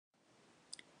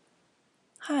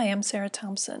Hi, I'm Sarah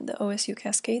Thompson, the OSU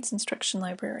Cascades Instruction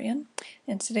Librarian,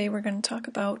 and today we're going to talk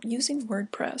about using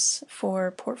WordPress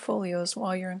for portfolios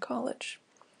while you're in college.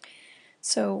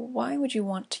 So why would you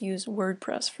want to use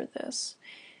WordPress for this?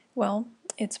 Well,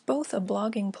 it's both a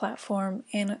blogging platform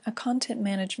and a content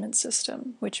management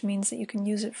system, which means that you can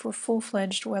use it for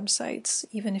full-fledged websites,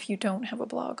 even if you don't have a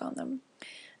blog on them.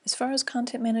 As far as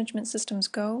content management systems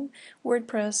go,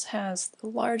 WordPress has the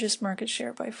largest market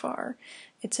share by far.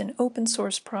 It's an open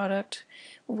source product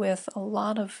with a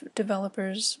lot of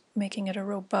developers making it a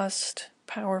robust,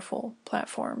 powerful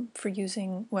platform for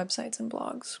using websites and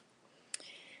blogs.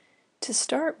 To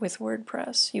start with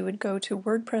WordPress, you would go to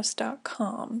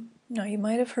WordPress.com. Now, you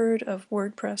might have heard of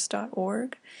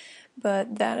WordPress.org,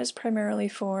 but that is primarily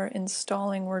for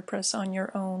installing WordPress on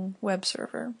your own web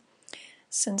server.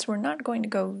 Since we're not going to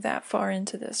go that far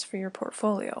into this for your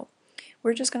portfolio,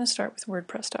 we're just going to start with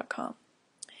WordPress.com.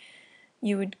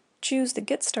 You would choose the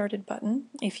Get Started button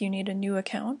if you need a new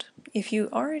account. If you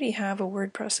already have a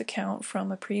WordPress account from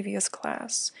a previous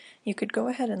class, you could go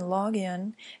ahead and log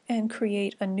in and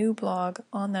create a new blog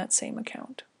on that same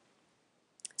account.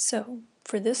 So,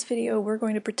 for this video, we're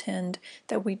going to pretend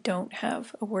that we don't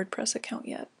have a WordPress account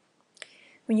yet.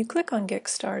 When you click on Get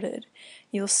Started,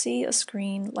 you'll see a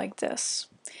screen like this.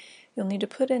 You'll need to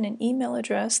put in an email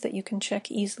address that you can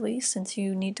check easily since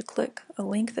you need to click a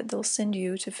link that they'll send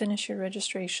you to finish your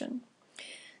registration.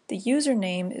 The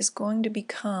username is going to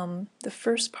become the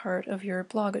first part of your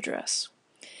blog address.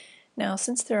 Now,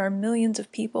 since there are millions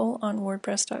of people on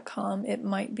WordPress.com, it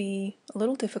might be a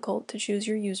little difficult to choose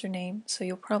your username, so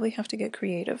you'll probably have to get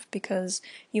creative because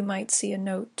you might see a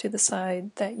note to the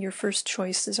side that your first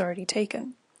choice is already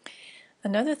taken.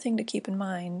 Another thing to keep in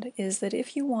mind is that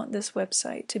if you want this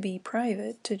website to be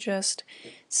private to just,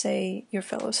 say, your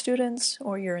fellow students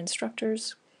or your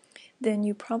instructors, then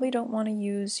you probably don't want to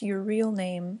use your real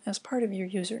name as part of your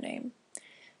username.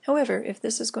 However, if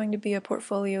this is going to be a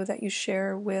portfolio that you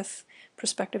share with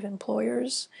prospective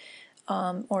employers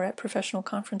or at professional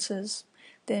conferences,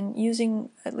 then using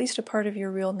at least a part of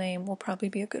your real name will probably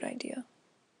be a good idea.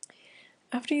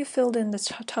 After you've filled in the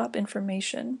top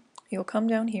information, you'll come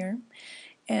down here,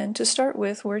 and to start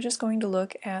with, we're just going to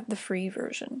look at the free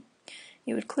version.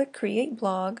 You would click Create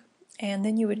Blog, and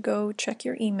then you would go check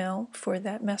your email for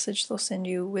that message they'll send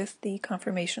you with the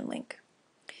confirmation link.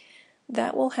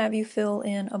 That will have you fill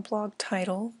in a blog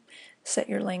title, set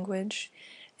your language,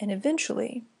 and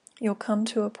eventually you'll come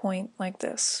to a point like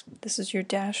this. This is your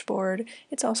dashboard.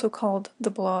 It's also called the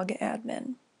blog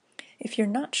admin. If you're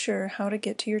not sure how to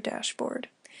get to your dashboard,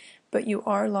 but you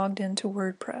are logged into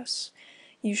WordPress,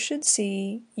 you should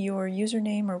see your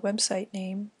username or website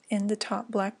name in the top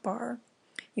black bar.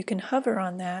 You can hover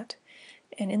on that,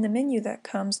 and in the menu that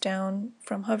comes down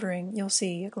from hovering, you'll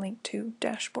see a link to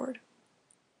Dashboard.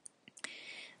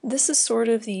 This is sort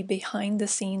of the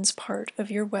behind-the-scenes part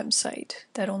of your website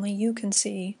that only you can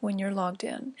see when you're logged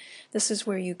in. This is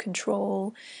where you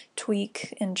control,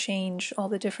 tweak, and change all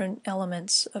the different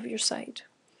elements of your site.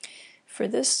 For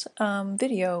this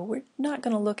video, we're not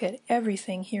going to look at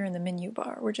everything here in the menu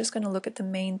bar. We're just going to look at the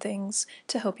main things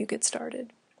to help you get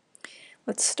started.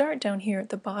 Let's start down here at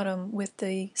the bottom with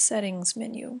the Settings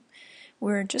menu.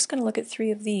 We're just going to look at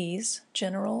three of these: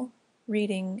 General,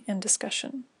 Reading, and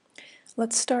Discussion.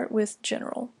 Let's start with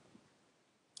General.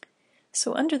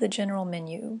 So under the General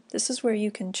menu, this is where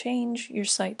you can change your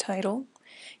site title.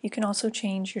 You can also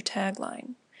change your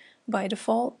tagline. By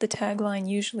default, the tagline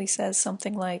usually says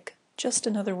something like, "Just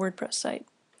another WordPress site."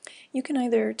 You can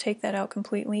either take that out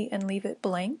completely and leave it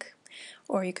blank,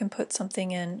 or you can put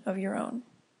something in of your own.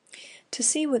 To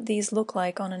see what these look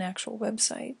like on an actual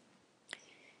website,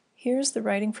 here's the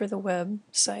writing for the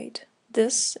website.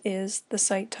 This is the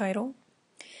site title,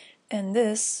 and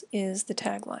this is the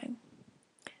tagline.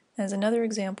 As another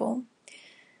example,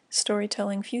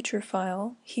 Storytelling Future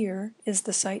file here is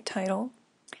the site title,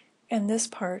 and this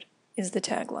part is the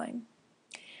tagline.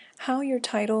 How your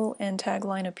title and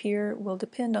tagline appear will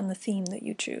depend on the theme that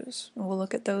you choose, and we'll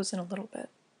look at those in a little bit.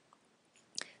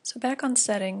 So back on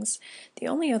Settings, the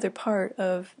only other part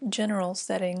of general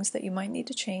settings that you might need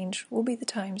to change will be the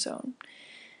time zone.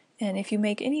 And if you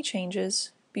make any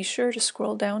changes, be sure to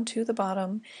scroll down to the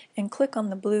bottom and click on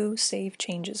the blue Save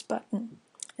Changes button,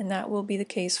 and that will be the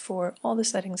case for all the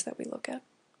settings that we look at.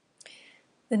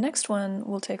 The next one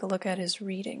we'll take a look at is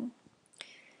Reading.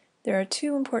 There are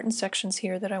two important sections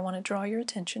here that I want to draw your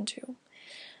attention to.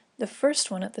 The first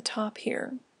one at the top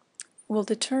here will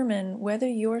determine whether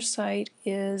your site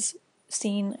is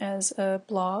seen as a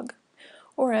blog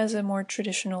or as a more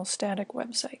traditional static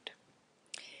website.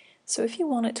 So if you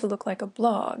want it to look like a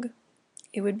blog,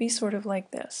 it would be sort of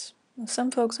like this.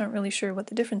 Some folks aren't really sure what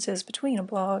the difference is between a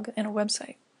blog and a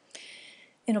website.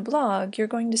 In a blog, you're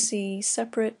going to see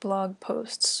separate blog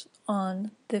posts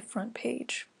on the front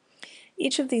page.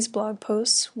 Each of these blog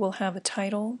posts will have a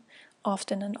title,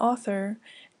 often an author,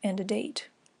 and a date.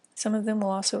 Some of them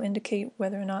will also indicate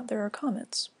whether or not there are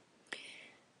comments.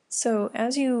 So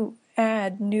as you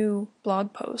add new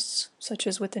blog posts, such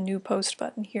as with the new post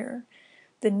button here,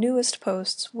 the newest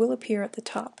posts will appear at the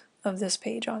top of this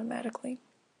page automatically.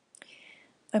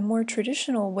 A more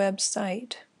traditional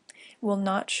website will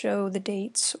not show the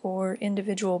dates or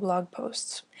individual blog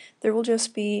posts. There will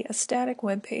just be a static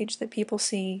web page that people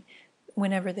see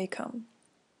whenever they come.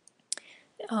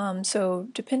 So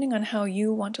depending on how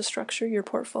you want to structure your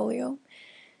portfolio,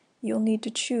 you'll need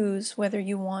to choose whether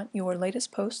you want your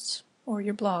latest posts or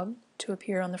your blog to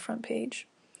appear on the front page,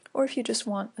 or if you just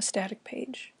want a static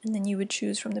page, and then you would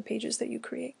choose from the pages that you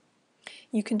create.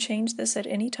 You can change this at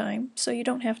any time, so you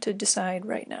don't have to decide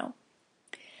right now.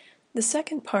 The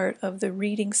second part of the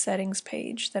reading settings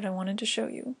page that I wanted to show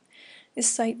you is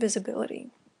site visibility.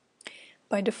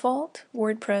 By default,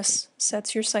 WordPress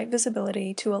sets your site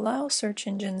visibility to allow search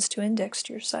engines to index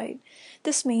your site.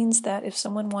 This means that if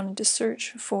someone wanted to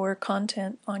search for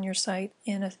content on your site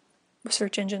in a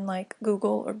search engine like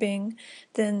Google or Bing,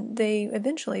 then they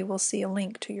eventually will see a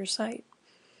link to your site.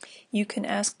 You can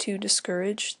ask to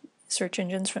discourage search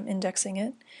engines from indexing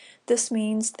it. This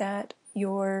means that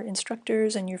your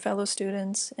instructors and your fellow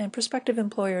students and prospective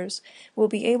employers will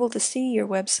be able to see your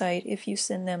website if you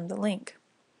send them the link.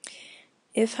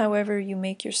 If, however, you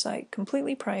make your site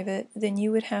completely private, then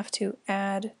you would have to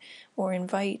add or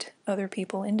invite other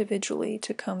people individually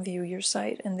to come view your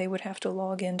site, and they would have to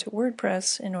log into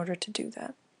WordPress in order to do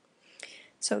that.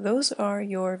 So those are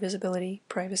your visibility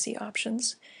privacy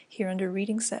options here under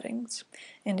Reading Settings.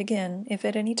 And again, if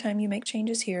at any time you make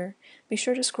changes here, be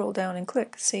sure to scroll down and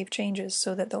click Save Changes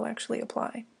so that they'll actually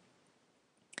apply.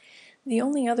 The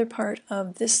only other part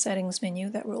of this settings menu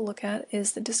that we'll look at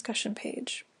is the discussion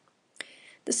page.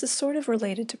 This is sort of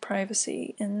related to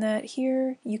privacy in that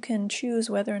here you can choose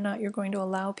whether or not you're going to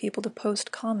allow people to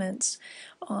post comments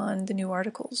on the new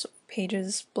articles,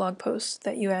 pages, blog posts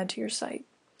that you add to your site.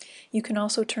 You can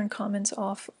also turn comments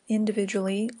off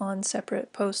individually on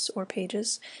separate posts or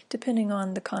pages, depending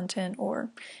on the content or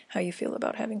how you feel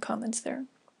about having comments there.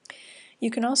 You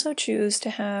can also choose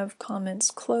to have comments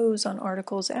close on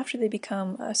articles after they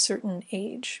become a certain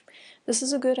age. This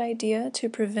is a good idea to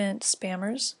prevent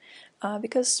spammers,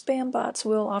 because spam bots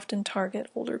will often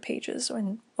target older pages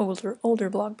and older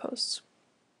blog posts.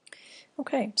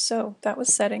 Okay, so that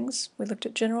was settings. We looked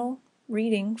at general,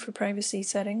 reading for privacy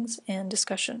settings, and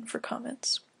discussion for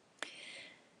comments.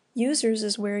 Users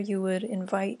is where you would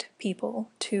invite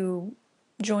people to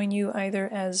join you either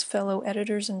as fellow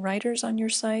editors and writers on your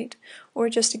site, or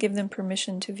just to give them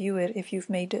permission to view it if you've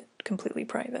made it completely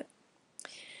private.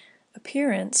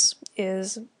 Appearance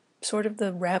is sort of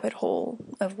the rabbit hole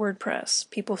of WordPress.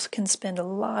 People can spend a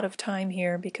lot of time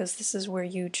here because this is where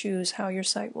you choose how your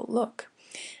site will look,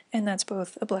 and that's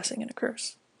both a blessing and a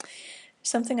curse.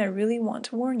 Something I really want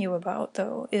to warn you about,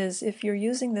 though, is if you're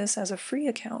using this as a free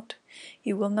account,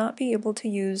 you will not be able to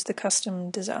use the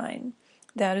custom design.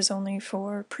 That is only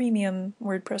for premium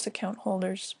WordPress account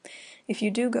holders. If you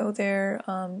do go there,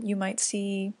 you might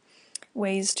see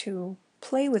ways to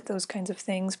play with those kinds of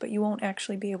things, but you won't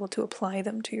actually be able to apply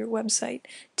them to your website,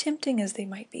 tempting as they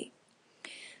might be.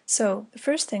 So the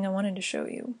first thing I wanted to show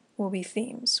you will be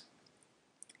themes.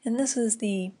 And this is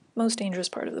the most dangerous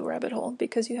part of the rabbit hole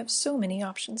because you have so many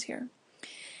options here.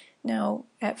 Now,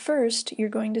 at first, you're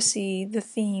going to see the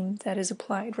theme that is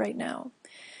applied right now.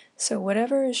 So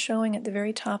whatever is showing at the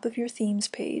very top of your themes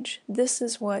page, this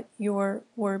is what your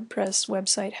WordPress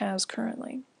website has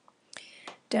currently.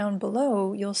 Down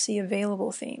below, you'll see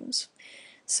available themes.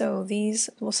 So these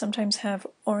will sometimes have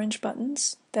orange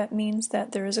buttons. That means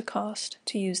that there is a cost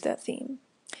to use that theme.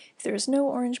 If there is no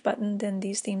orange button, then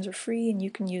these themes are free and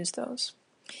you can use those.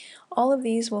 All of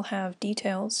these will have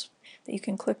details that you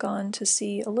can click on to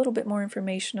see a little bit more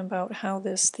information about how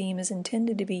this theme is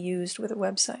intended to be used with a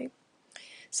website.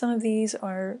 Some of these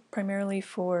are primarily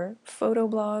for photo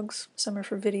blogs, some are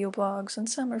for video blogs, and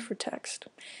some are for text.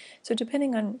 So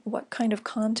depending on what kind of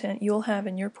content you'll have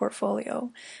in your portfolio,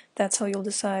 that's how you'll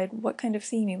decide what kind of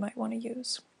theme you might want to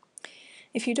use.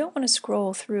 If you don't want to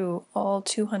scroll through all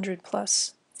 200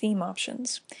 plus theme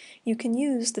options, you can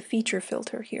use the feature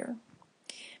filter here.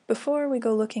 Before we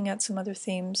go looking at some other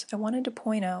themes, I wanted to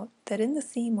point out that in the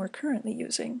theme we're currently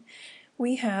using,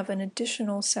 we have an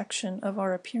additional section of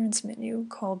our appearance menu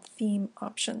called Theme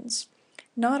Options.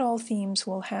 Not all themes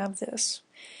will have this.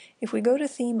 If we go to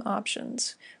Theme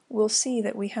Options, we'll see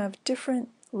that we have different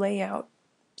layout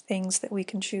things that we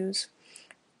can choose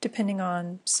depending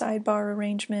on sidebar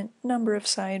arrangement, number of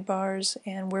sidebars,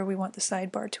 and where we want the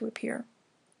sidebar to appear.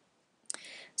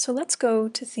 So let's go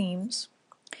to Themes,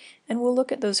 and we'll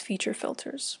look at those feature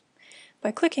filters.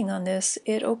 By clicking on this,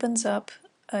 it opens up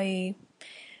an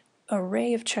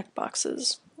array of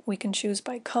checkboxes. We can choose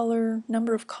by color,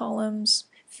 number of columns,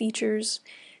 features,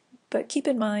 but keep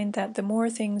in mind that the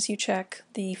more things you check,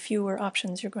 the fewer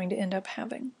options you're going to end up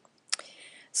having.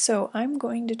 So I'm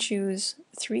going to choose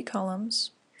 3 columns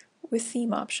with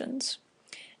theme options,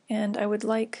 and I would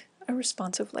like a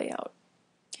responsive layout.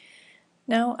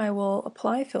 Now I will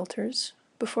apply filters.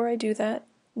 Before I do that,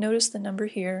 notice the number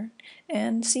here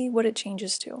and see what it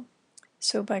changes to.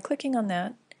 So by clicking on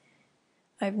that,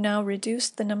 I've now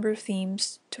reduced the number of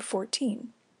themes to 14.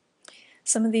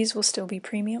 Some of these will still be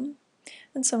premium,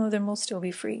 and some of them will still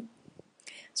be free.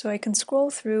 So I can scroll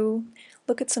through,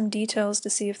 look at some details to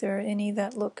see if there are any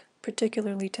that look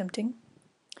particularly tempting.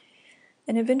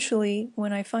 And eventually,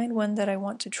 when I find one that I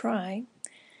want to try,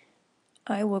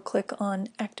 I will click on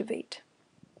Activate.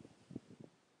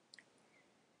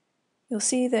 You'll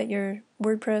see that your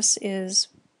WordPress is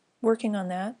working on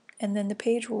that, and then the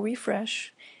page will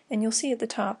refresh, and you'll see at the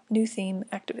top, New Theme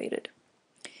Activated.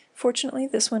 Fortunately,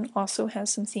 this one also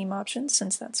has some theme options,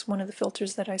 since that's one of the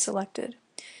filters that I selected.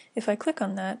 If I click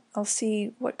on that, I'll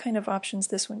see what kind of options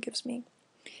this one gives me.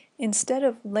 Instead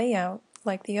of layout,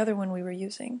 like the other one we were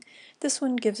using, this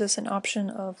one gives us an option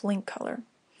of link color.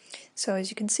 So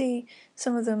as you can see,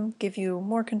 some of them give you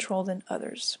more control than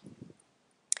others.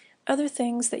 Other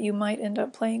things that you might end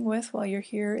up playing with while you're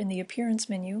here in the Appearance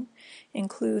menu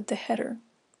include the header.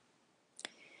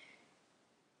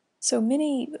 So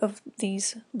many of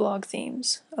these blog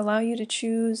themes allow you to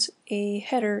choose a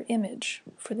header image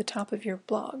for the top of your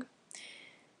blog.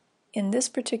 In this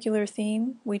particular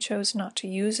theme, we chose not to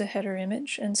use a header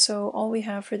image, and so all we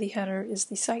have for the header is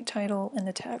the site title and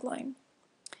the tagline.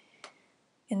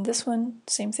 In this one,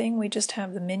 same thing, we just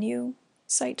have the menu,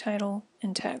 site title,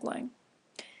 and tagline.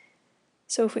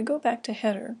 So if we go back to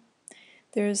header,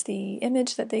 there's the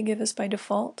image that they give us by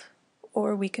default,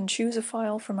 or we can choose a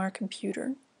file from our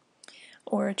computer,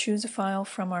 or choose a file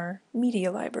from our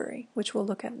media library, which we'll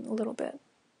look at in a little bit.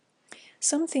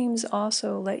 Some themes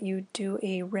also let you do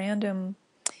a random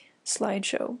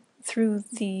slideshow through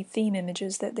the theme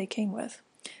images that they came with.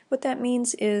 What that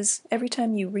means is every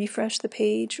time you refresh the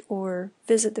page or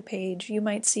visit the page, you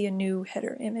might see a new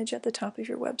header image at the top of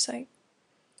your website.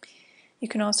 You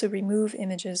can also remove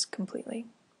images completely.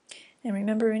 And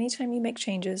remember, anytime you make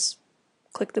changes,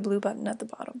 click the blue button at the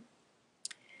bottom.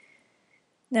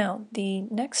 Now, the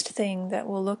next thing that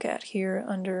we'll look at here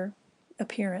under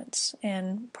Appearance,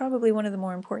 and probably one of the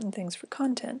more important things for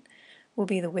content, will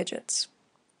be the widgets.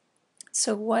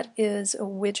 So what is a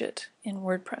widget in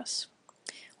WordPress?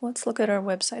 Let's look at our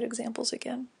website examples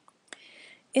again.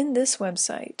 In this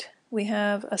website, we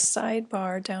have a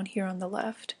sidebar down here on the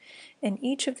left, and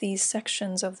each of these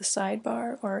sections of the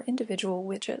sidebar are individual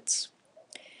widgets.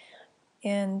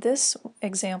 In this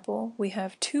example, we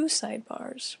have 2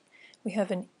 sidebars. We have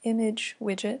an image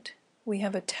widget, we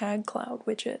have a tag cloud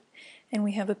widget, and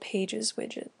we have a pages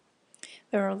widget.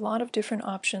 There are a lot of different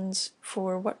options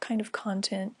for what kind of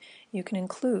content you can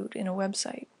include in a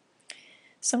website.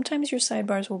 Sometimes your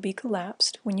sidebars will be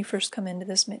collapsed when you first come into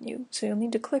this menu, so you'll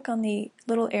need to click on the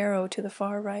little arrow to the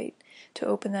far right to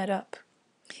open that up.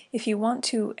 If you want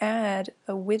to add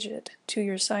a widget to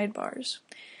your sidebars,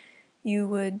 you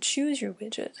would choose your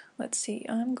widget. Let's see,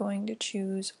 I'm going to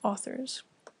choose Authors.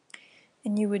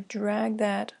 And you would drag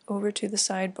that over to the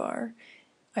sidebar,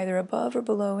 either above or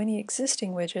below any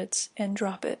existing widgets, and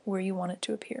drop it where you want it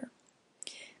to appear.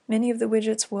 Many of the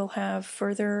widgets will have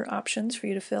further options for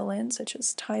you to fill in, such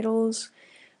as titles,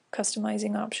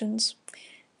 customizing options.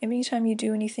 Anytime you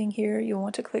do anything here, you'll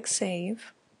want to click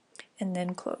Save, and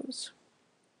then Close.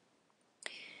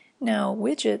 Now,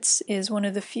 Widgets is one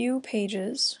of the few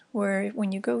pages where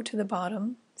when you go to the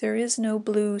bottom, there is no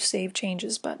blue Save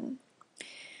Changes button.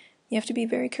 You have to be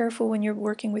very careful when you're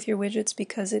working with your widgets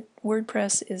because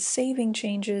WordPress is saving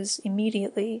changes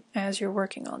immediately as you're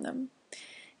working on them.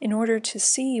 In order to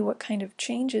see what kind of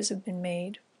changes have been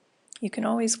made, you can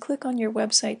always click on your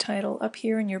website title up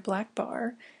here in your black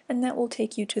bar, and that will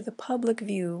take you to the public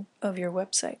view of your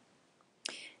website.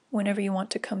 Whenever you want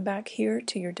to come back here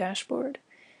to your dashboard,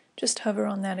 just hover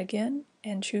on that again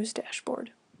and choose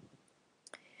Dashboard.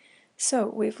 So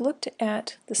we've looked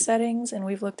at the settings and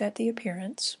we've looked at the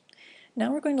appearance.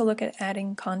 Now we're going to look at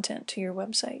adding content to your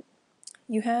website.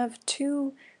 You have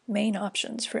 2 main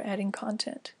options for adding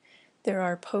content. There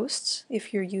are posts,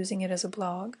 if you're using it as a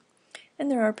blog, and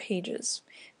there are pages,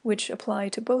 which apply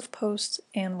to both posts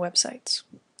and websites.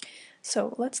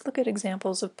 So let's look at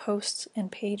examples of posts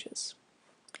and pages.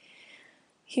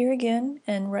 Here again,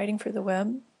 and writing for the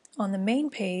web, on the main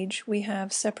page we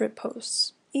have separate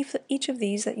posts. Each of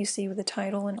these that you see with a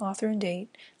title and author and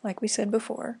date, like we said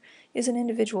before, is an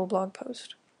individual blog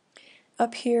post.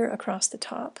 Up here across the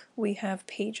top we have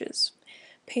pages.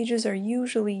 Pages are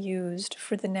usually used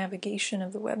for the navigation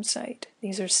of the website.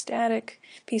 These are static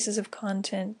pieces of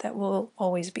content that will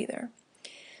always be there.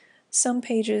 Some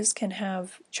pages can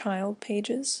have child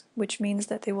pages, which means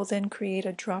that they will then create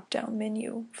a drop-down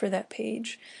menu for that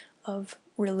page of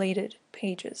related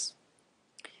pages.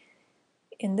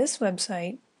 In this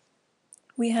website,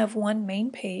 we have one main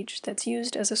page that's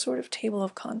used as a sort of table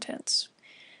of contents.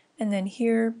 And then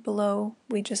here below,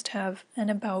 we just have an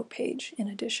About page in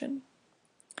addition.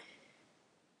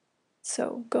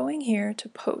 So going here to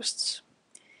Posts,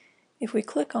 if we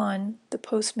click on the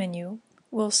Post menu,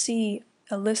 we'll see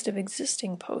a list of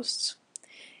existing posts,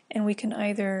 and we can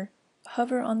either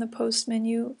hover on the Post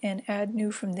menu and add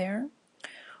new from there,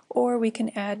 or we can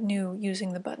add new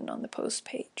using the button on the Post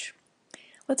page.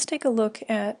 Let's take a look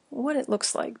at what it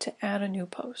looks like to add a new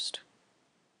post.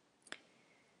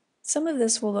 Some of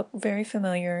this will look very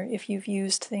familiar if you've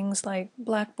used things like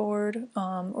Blackboard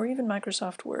or even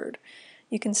Microsoft Word.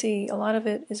 You can see a lot of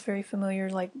it is very familiar,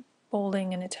 like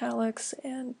bolding and italics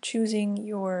and choosing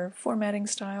your formatting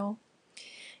style.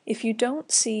 If you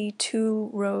don't see 2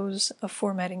 rows of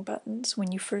formatting buttons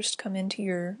when you first come into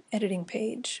your editing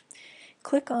page,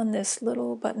 click on this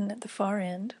little button at the far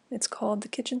end. It's called the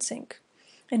kitchen sink,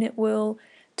 and it will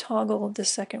toggle the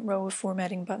second row of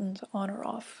formatting buttons on or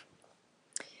off.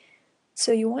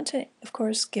 So you want to, of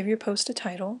course, give your post a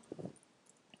title,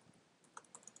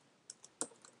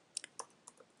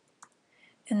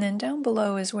 and then down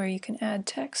below is where you can add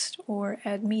text or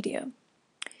add media.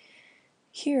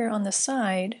 Here on the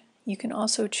side, you can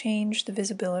also change the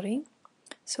visibility.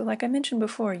 So like I mentioned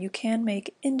before, you can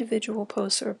make individual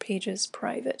posts or pages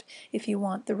private if you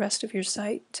want the rest of your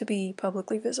site to be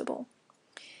publicly visible.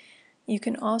 You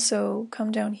can also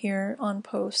come down here on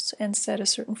posts and set a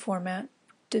certain format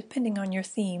depending on your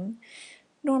theme.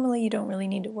 Normally you don't really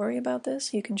need to worry about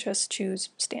this, you can just choose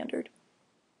standard.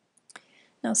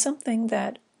 Now something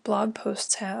that blog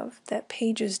posts have that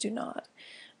pages do not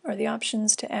are the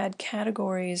options to add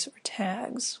categories or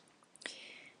tags.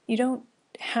 You don't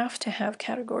have to have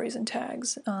categories and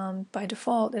tags. By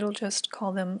default, it'll just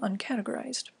call them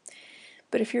uncategorized.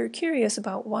 But if you're curious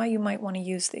about why you might want to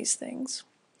use these things,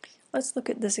 let's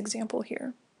look at this example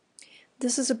here.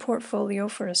 This is a portfolio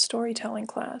for a storytelling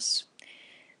class.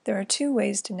 There are 2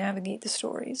 ways to navigate the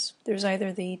stories. There's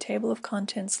either the table of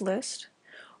contents list,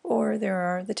 or there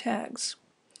are the tags.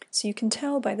 So you can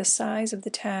tell by the size of the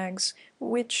tags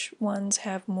which ones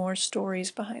have more stories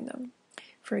behind them.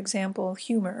 For example,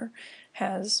 humor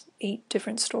has 8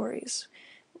 different stories,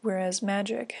 whereas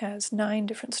magic has 9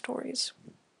 different stories.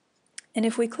 And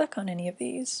if we click on any of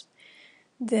these,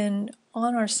 then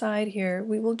on our side here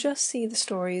we will just see the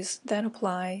stories that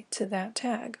apply to that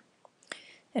tag.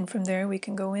 And from there we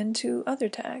can go into other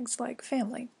tags like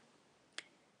family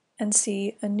and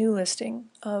see a new listing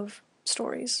of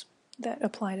stories that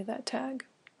apply to that tag.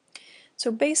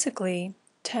 So basically,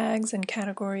 tags and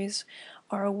categories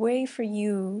are a way for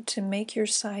you to make your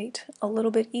site a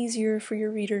little bit easier for your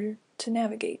reader to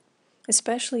navigate,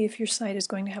 especially if your site is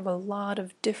going to have a lot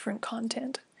of different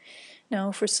content.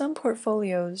 Now, for some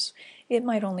portfolios, it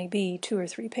might only be 2 or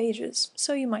 3 pages,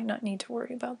 so you might not need to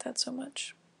worry about that so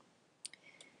much.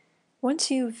 Once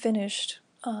you've finished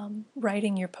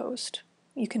writing your post,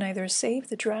 you can either save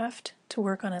the draft to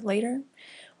work on it later,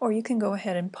 or you can go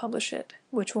ahead and publish it,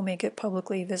 which will make it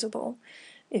publicly visible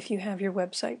if you have your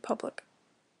website public.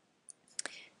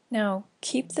 Now,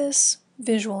 keep this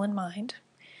visual in mind,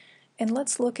 and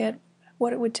let's look at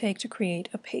what it would take to create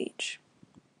a page.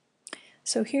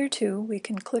 So here too, we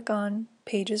can click on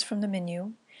Pages from the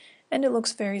menu, and it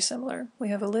looks very similar. We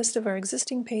have a list of our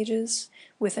existing pages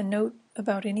with a note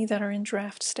about any that are in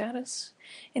draft status,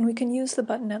 and we can use the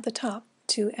button at the top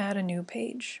to add a new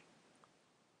page.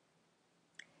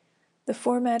 The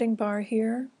formatting bar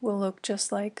here will look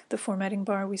just like the formatting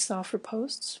bar we saw for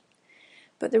posts,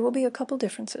 but there will be a couple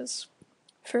differences.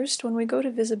 First, when we go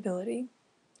to visibility,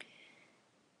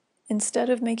 instead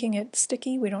of making it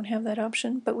sticky, we don't have that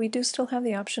option, but we do still have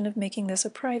the option of making this a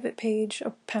private page,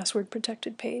 a password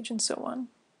protected page, and so on.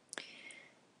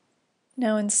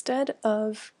 Now, instead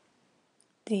of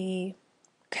the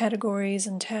categories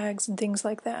and tags and things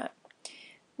like that,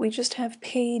 we just have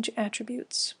page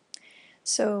attributes.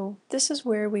 So this is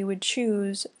where we would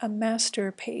choose a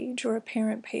master page or a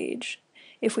parent page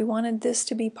if we wanted this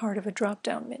to be part of a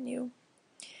drop-down menu.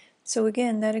 So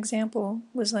again, that example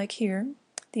was like here.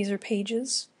 These are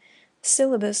pages.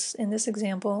 Syllabus in this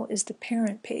example is the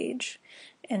parent page,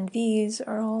 and these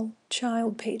are all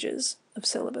child pages of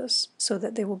syllabus, so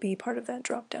that they will be part of that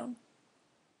drop-down.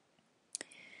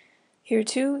 Here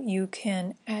too, you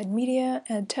can add media,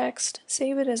 add text,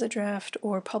 save it as a draft,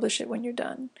 or publish it when you're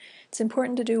done. It's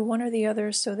important to do one or the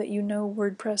other so that you know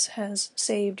WordPress has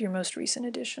saved your most recent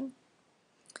edition.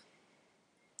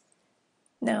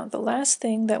 Now, the last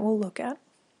thing that we'll look at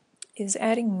is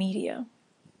adding media.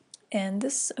 And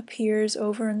this appears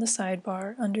over in the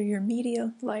sidebar under your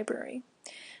media library.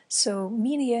 So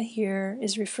media here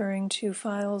is referring to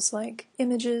files like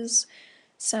images,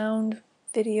 sound,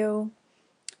 video,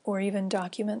 or even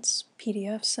documents,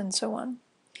 PDFs, and so on.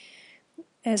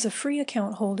 As a free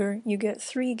account holder, you get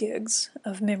 3 gigs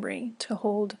of memory to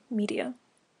hold media.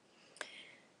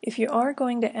 If you are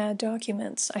going to add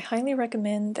documents, I highly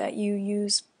recommend that you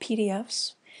use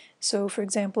PDFs. So for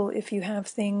example, if you have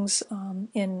things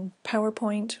in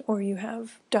PowerPoint or you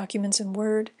have documents in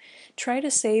Word, try to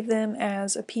save them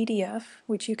as a PDF,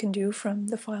 which you can do from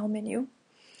the File menu.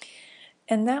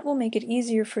 And that will make it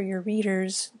easier for your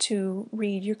readers to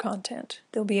read your content.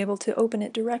 They'll be able to open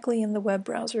it directly in the web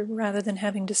browser rather than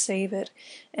having to save it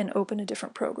and open a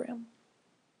different program.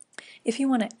 If you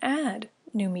want to add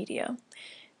new media,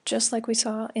 just like we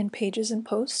saw in Pages and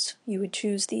Posts, you would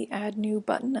choose the Add New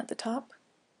button at the top.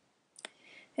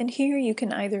 And here you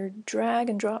can either drag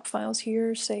and drop files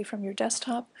here, say from your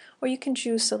desktop, or you can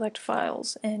choose Select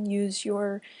Files and use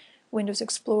your Windows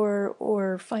Explorer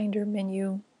or Finder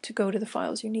menu to go to the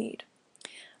files you need.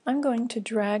 I'm going to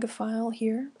drag a file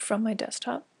here from my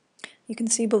desktop. You can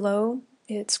see below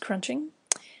it's crunching,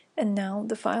 and now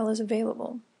the file is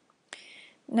available.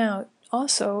 Now,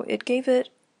 also, it gave it,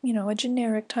 a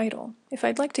generic title. If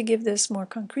I'd like to give this more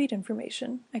concrete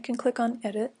information, I can click on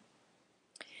Edit,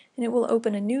 and it will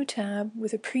open a new tab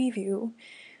with a preview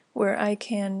where I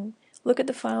can look at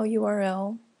the file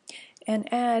URL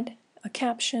and add a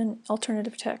caption,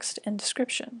 alternative text, and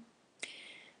description.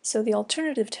 So the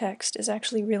alternative text is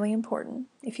actually really important.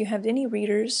 If you have any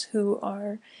readers who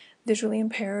are visually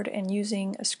impaired and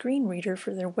using a screen reader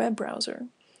for their web browser,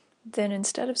 then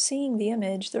instead of seeing the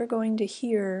image, they're going to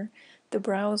hear the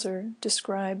browser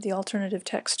describe the alternative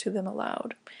text to them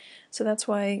aloud. So that's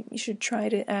why you should try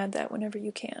to add that whenever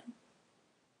you can.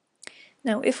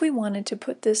 Now, if we wanted to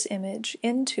put this image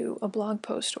into a blog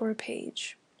post or a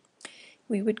page,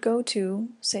 we would go to,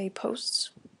 say, Posts.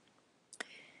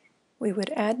 We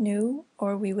would add new,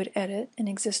 or we would edit an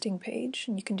existing page,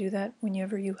 and you can do that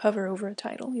whenever you hover over a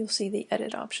title. You'll see the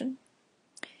edit option.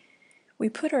 We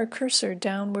put our cursor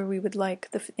down where we would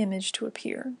like the image to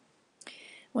appear.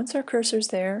 Once our cursor's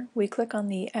there, we click on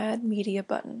the Add Media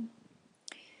button.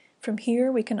 From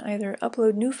here, we can either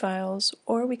upload new files,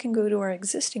 or we can go to our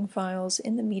existing files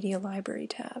in the Media Library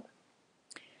tab.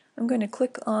 I'm going to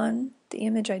click on the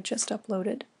image I just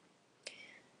uploaded,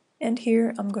 and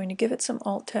here I'm going to give it some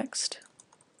alt text,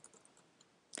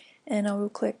 and I will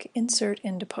click Insert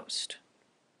into Post.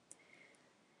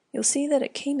 You'll see that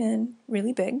it came in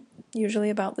really big, usually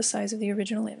about the size of the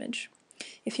original image.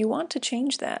 If you want to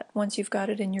change that once you've got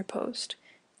it in your post,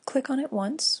 click on it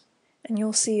once, and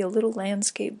you'll see a little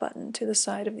landscape button to the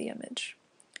side of the image.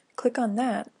 Click on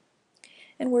that,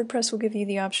 and WordPress will give you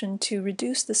the option to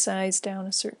reduce the size down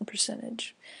a certain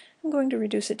percentage. I'm going to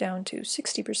reduce it down to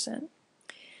 60%.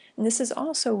 And this is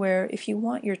also where, if you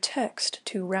want your text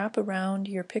to wrap around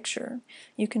your picture,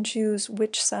 you can choose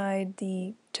which side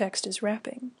the text is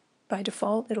wrapping. By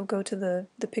default, it'll go to the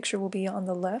picture will be on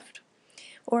the left,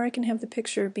 or I can have the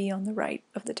picture be on the right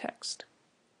of the text.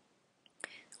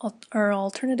 Our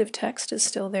alternative text is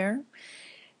still there,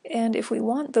 and if we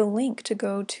want the link to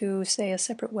go to, say, a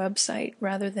separate website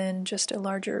rather than just a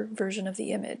larger version of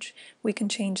the image, we can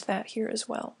change that here as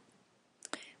well.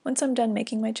 Once I'm done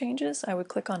making my changes, I would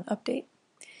click on Update,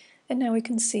 and now we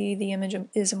can see the image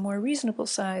is a more reasonable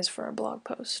size for our blog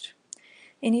post.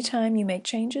 Anytime you make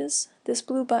changes, this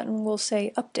blue button will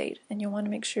say Update, and you'll want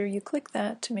to make sure you click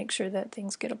that to make sure that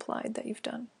things get applied that you've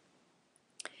done.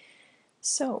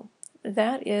 So,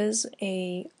 that is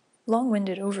a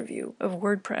long-winded overview of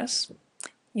WordPress,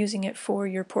 using it for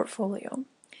your portfolio.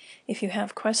 If you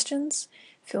have questions,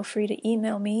 feel free to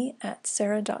email me at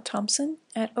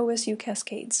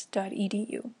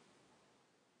sarah.thompson@osucascades.edu.